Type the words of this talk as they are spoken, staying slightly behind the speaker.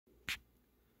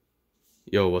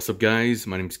Yo, what's up guys?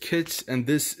 My name's Kit and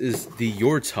this is the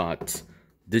YORTOT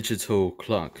digital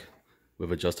clock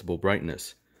with adjustable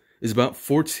brightness. It's about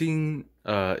 14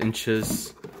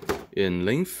 inches in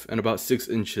length and about 6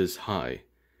 inches high.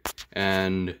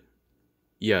 And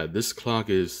yeah, this clock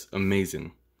is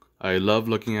amazing. I love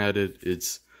looking at it.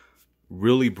 It's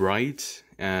really bright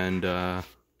and has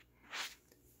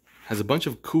a bunch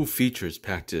of cool features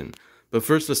packed in. But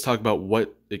first, let's talk about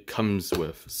what it comes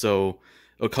with. So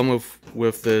it'll come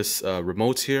with this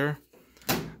remote here,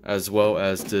 as well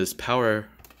as this power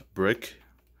brick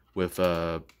with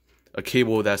a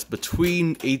cable that's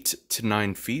between 8 to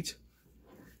 9 feet.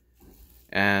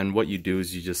 And what you do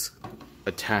is you just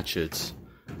attach it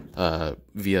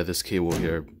via this cable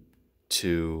here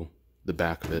to the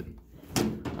back of it.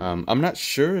 I'm not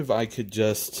sure if I could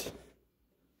just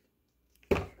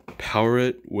power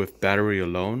it with battery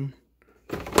alone.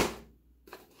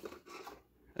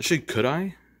 Actually, could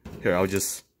I? Here, I'll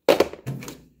just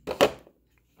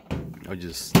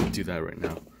do that right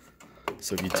now.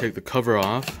 So if you take the cover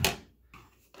off,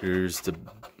 here's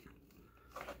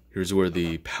where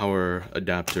the power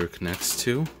adapter connects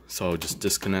to. So I'll just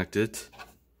disconnect it.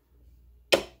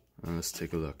 Let's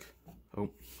take a look.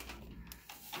 Oh,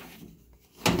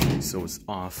 okay, so it's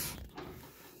off.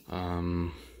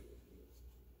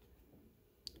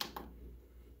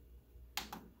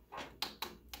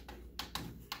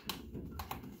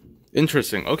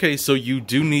 Interesting. Okay, so you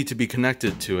do need to be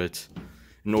connected to it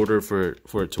in order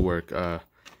for it to work.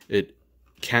 It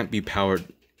can't be powered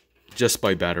just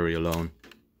by battery alone.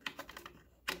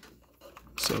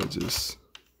 So just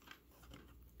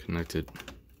connect it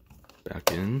back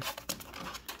in.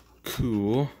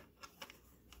 Cool.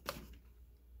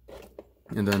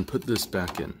 And then put this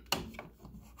back in.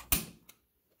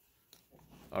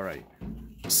 Alright.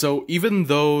 So even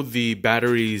though the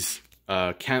batteries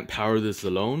can't power this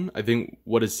alone, I think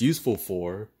what it's useful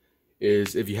for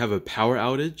is if you have a power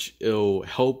outage, it'll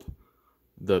help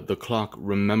the clock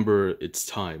remember its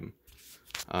time.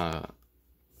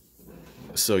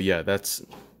 So yeah, that's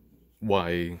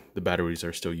why the batteries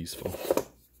are still useful.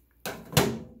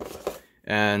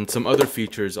 And some other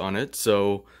features on it.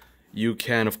 So you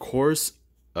can, of course,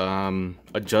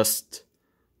 adjust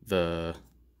the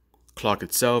clock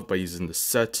itself by using the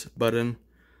set button.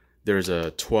 There's a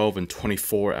 12 and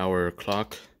 24 hour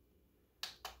clock.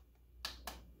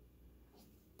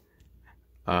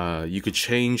 You could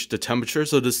change the temperature.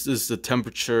 So this is the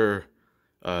temperature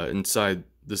inside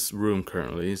this room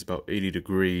currently. It's about 80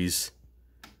 degrees.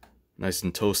 Nice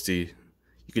and toasty.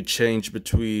 You could change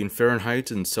between Fahrenheit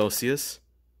and Celsius.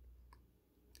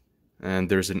 And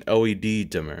there's an LED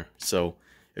dimmer. So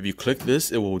if you click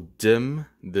this, it will dim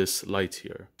this light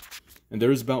here. And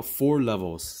there's about 4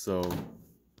 levels. So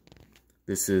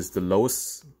this is the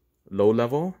low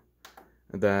level,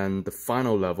 and then the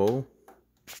final level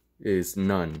is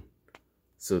none.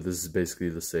 So this is basically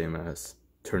the same as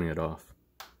turning it off.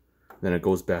 Then it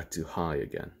goes back to high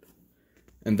again.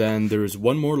 And then there is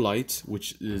one more light,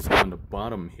 which is on the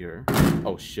bottom here.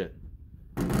 Oh shit.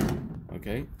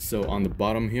 Okay, so on the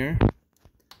bottom here,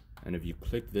 and if you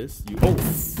click this,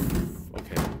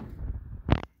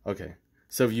 okay.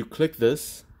 So if you click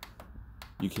this,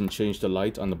 you can change the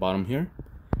light on the bottom here.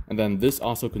 And then this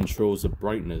also controls the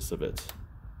brightness of it.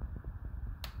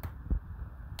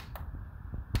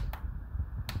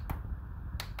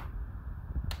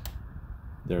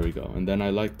 There we go. And then I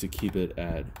like to keep it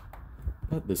at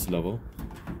about this level.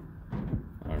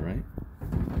 Alright.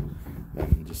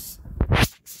 Then just...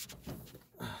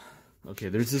 Okay,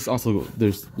 there's this also...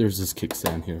 There's this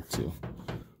kickstand here too.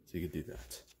 So you can do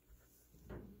that.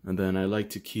 And then I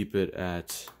like to keep it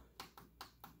at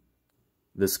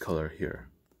this color here.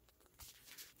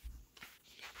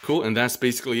 Cool, and that's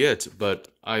basically it. But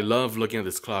I love looking at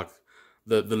this clock.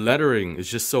 The lettering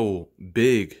is just so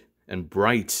big and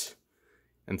bright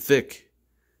and thick.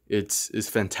 It's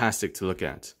fantastic to look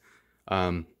at.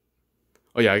 Oh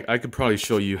yeah, I could probably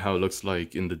show you how it looks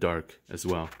like in the dark as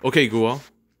well. Okay, Google,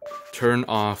 turn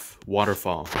off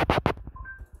waterfall.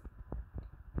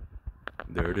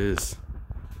 There it is.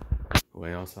 Oh,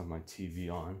 I also have my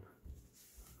TV on.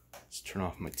 Let's turn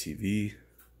off my TV.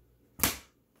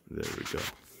 There we go.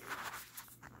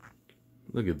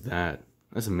 Look at that.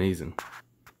 That's amazing.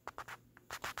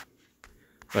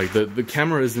 Like the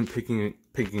camera isn't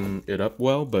picking it up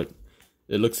well, but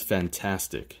it looks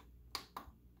fantastic.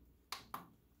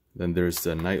 Then there's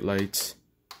the night light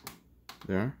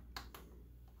there.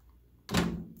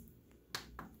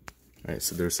 Alright,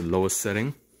 so there's the lowest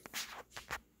setting.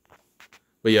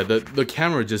 But yeah, the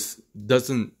camera just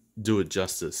doesn't do it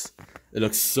justice. It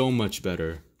looks so much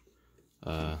better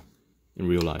in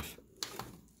real life.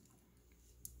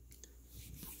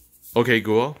 Okay,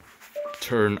 Google,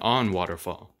 turn on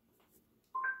waterfall.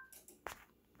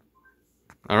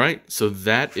 Alright, so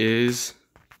that is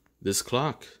this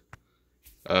clock.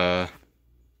 That's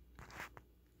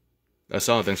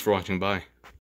all. Thanks for watching. Bye.